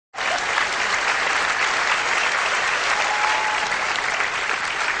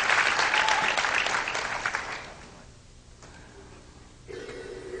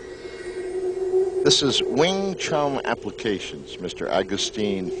This is Wing Chun Applications, Mr.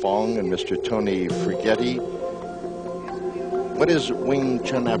 Agustin Fong and Mr. Tony Frigetti. What is Wing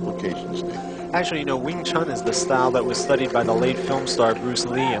Chun Applications, Dave? Actually, you know, Wing Chun is the style that was studied by the late film star Bruce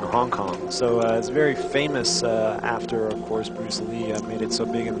Lee in Hong Kong. So it's very famous after, of course, Bruce Lee made it so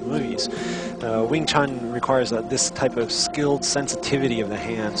big in the movies. Wing Chun requires this type of skilled sensitivity of the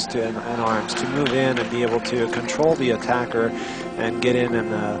hands and arms to move in and be able to control the attacker and get in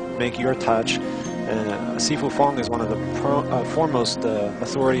and make your touch. Sifu Fong is one of the foremost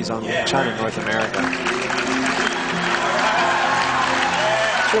authorities on Wing Chun in North America.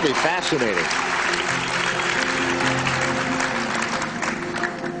 It's really fascinating.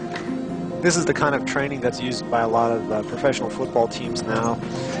 This is the kind of training that's used by a lot of professional football teams now.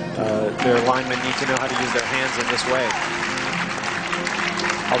 Their linemen need to know how to use their hands in this way.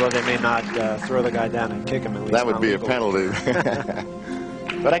 Although they may not throw the guy down and kick him, at least. That would be legal. A penalty.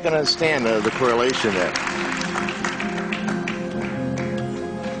 But I can understand the correlation there.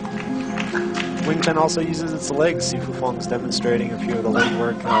 Wing Chun also uses its legs. Sifu Fong is demonstrating a few of the leg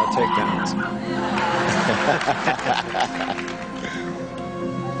work takedowns.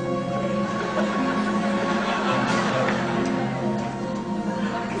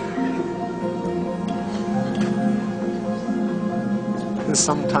 This is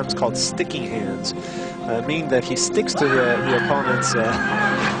sometimes called sticking hands, meaning that he sticks to the opponent's.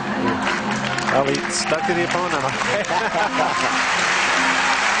 Well, he stuck to the opponent.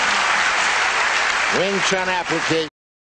 Wing Chun application.